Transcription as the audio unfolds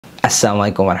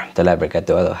Assalamualaikum warahmatullahi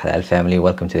wabarakatuh. Hello Halal family,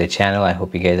 welcome to the channel. I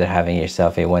hope you guys are having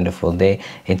yourself a wonderful day.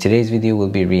 In today's video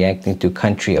we'll be reacting to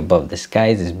Country Above the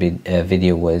Skies. This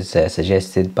video was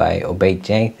suggested by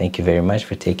Dieng. Thank you very much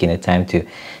for taking the time to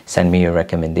send me your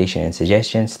recommendation and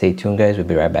suggestions. Stay tuned guys, we'll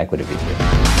be right back with a video.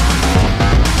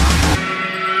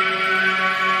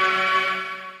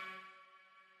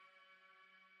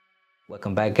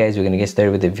 Welcome back guys, we're going to get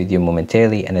started with the video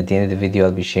momentarily, and at the end of the video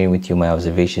I'll be sharing with you my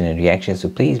observation and reaction, so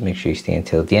please make sure you stay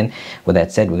until the end. With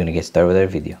that said, we're going to get started with our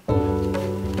video.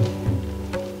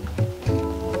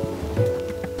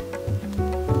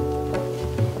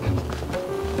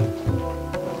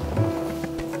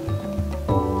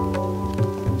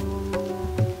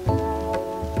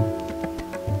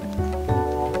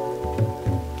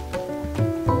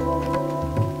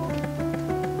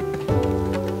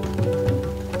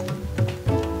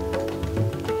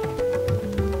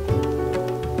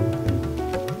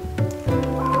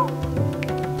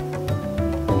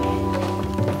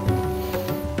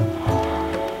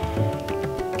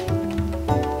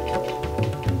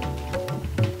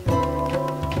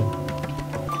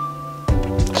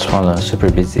 Super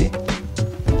busy.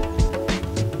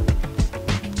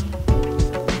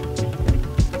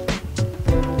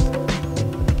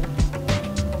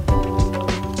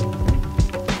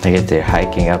 I guess they're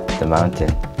hiking up the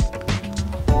mountain.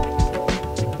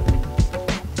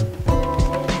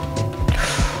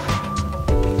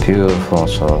 Beautiful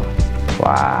soul.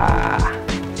 Wow.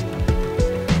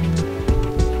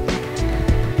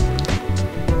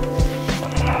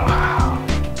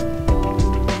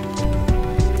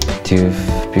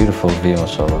 Beautiful view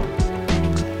solo.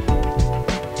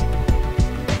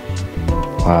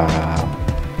 Wow.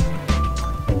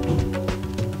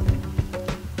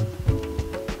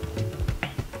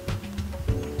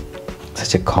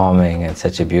 Such a calming and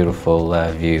such a beautiful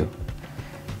view.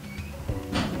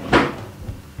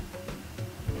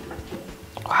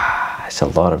 Wow, it's a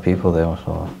lot of people there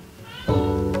also.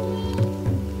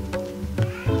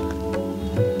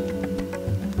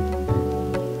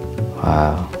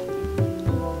 Wow.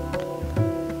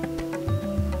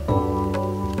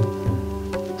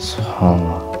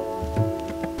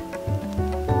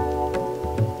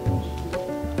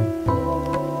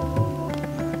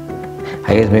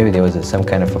 I guess maybe there was some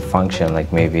kind of a function,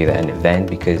 like maybe an event,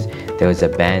 because there was a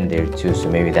band there too, so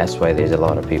maybe that's why there's a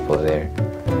lot of people there.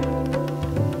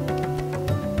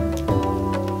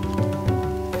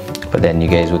 But then you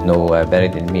guys would know better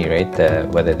than me, right?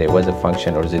 Whether there was a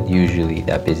function or is it usually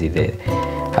that busy there.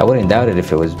 I wouldn't doubt it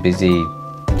if it was busy,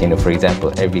 you know, for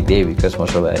example, every day, because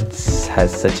mashallah it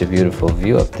has such a beautiful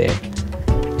view up there.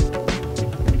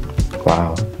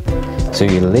 Wow. So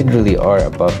you literally are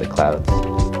above the clouds.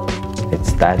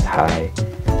 It's that high.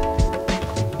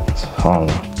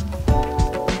 SubhanAllah.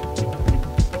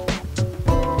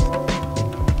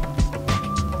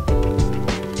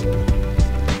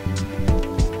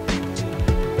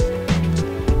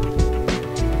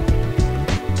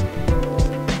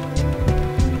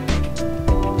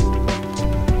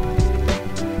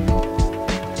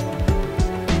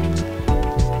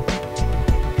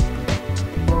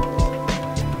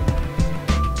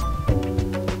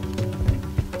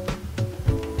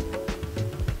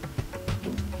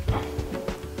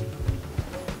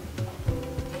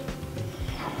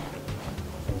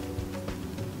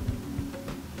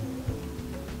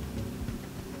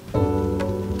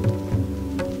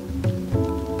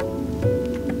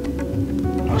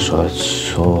 So it's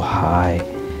so high.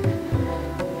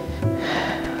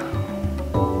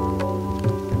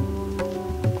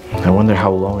 I wonder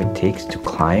how long it takes to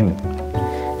climb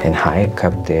and hike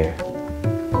up there.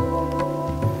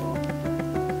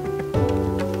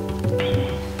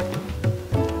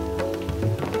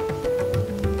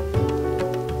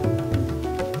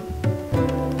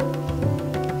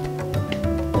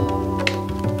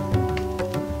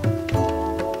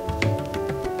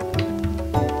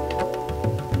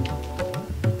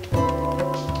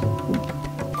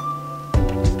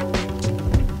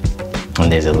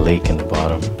 And there's a lake in the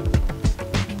bottom.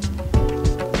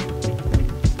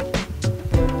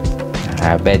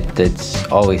 I bet it's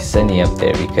always sunny up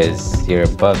there because you're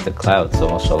above the clouds, so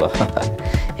mashallah,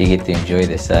 you get to enjoy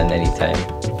the sun anytime.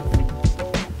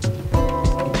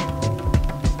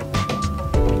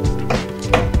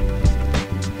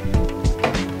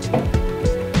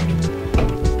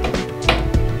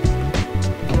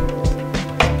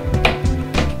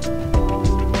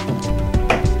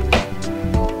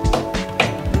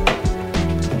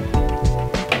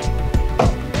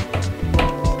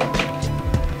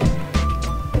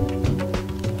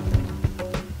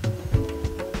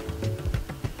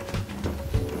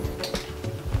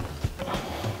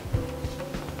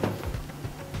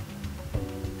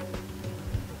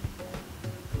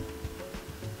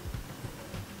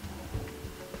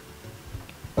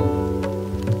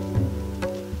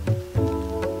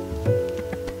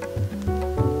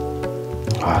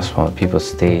 Small people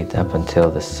stayed up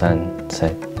until the sun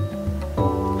set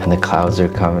and the clouds are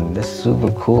coming. That's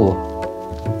super cool.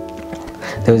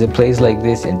 There was a place like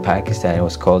this in Pakistan. It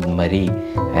was called Mari,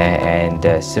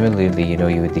 and similarly, you know,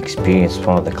 you would experience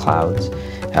one of the clouds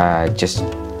just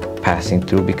passing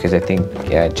through, because I think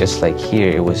just like here,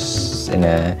 it was in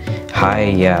a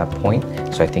high point.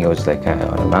 So I think it was like on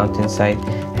a mountainside,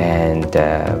 and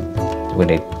when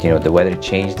it, you know, the weather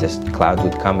changed, this cloud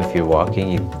would come. If you're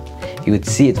walking, you would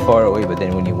see it far away, but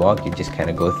then when you walk, you just kind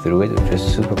of go through it, which was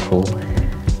super cool.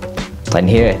 And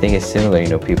here I think it's similar, you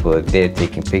know, people are there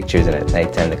taking pictures, and at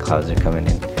nighttime the clouds are coming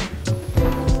in.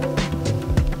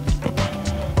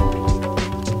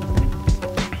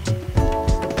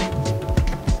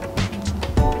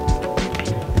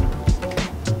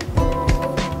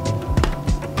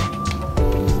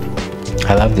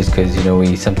 I love this because, you know,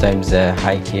 we sometimes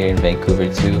hike here in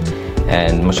Vancouver too,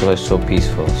 and mashallah it's so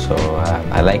peaceful. So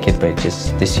I like it, but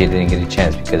just this year didn't get a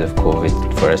chance because of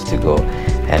COVID for us to go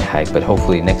and hike. But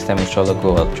hopefully next time inshallah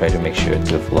go, I'll try to make sure to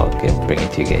do a vlog and bring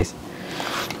it to you guys.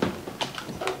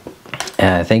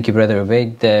 Thank you, brother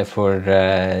Ubaid, for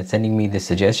sending me this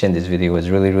suggestion. This video was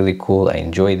really cool. I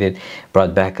enjoyed it.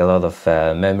 Brought back a lot of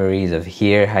memories of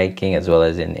here hiking as well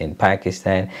as in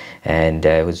Pakistan, and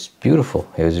it was beautiful.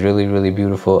 It was really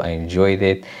beautiful. I enjoyed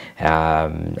it,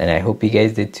 and I hope you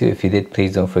guys did too. If you did,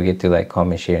 please don't forget to like,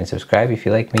 comment, share, and subscribe. If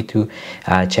you'd like me to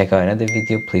check out another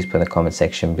video, please put in the comment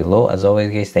section below. As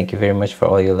always, guys, thank you very much for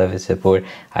all your love and support.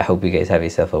 I hope you guys have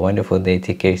yourself a wonderful day.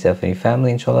 Take care of yourself and your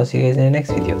family. Inshallah, see you guys in the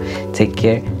next video. Take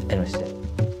care and respect.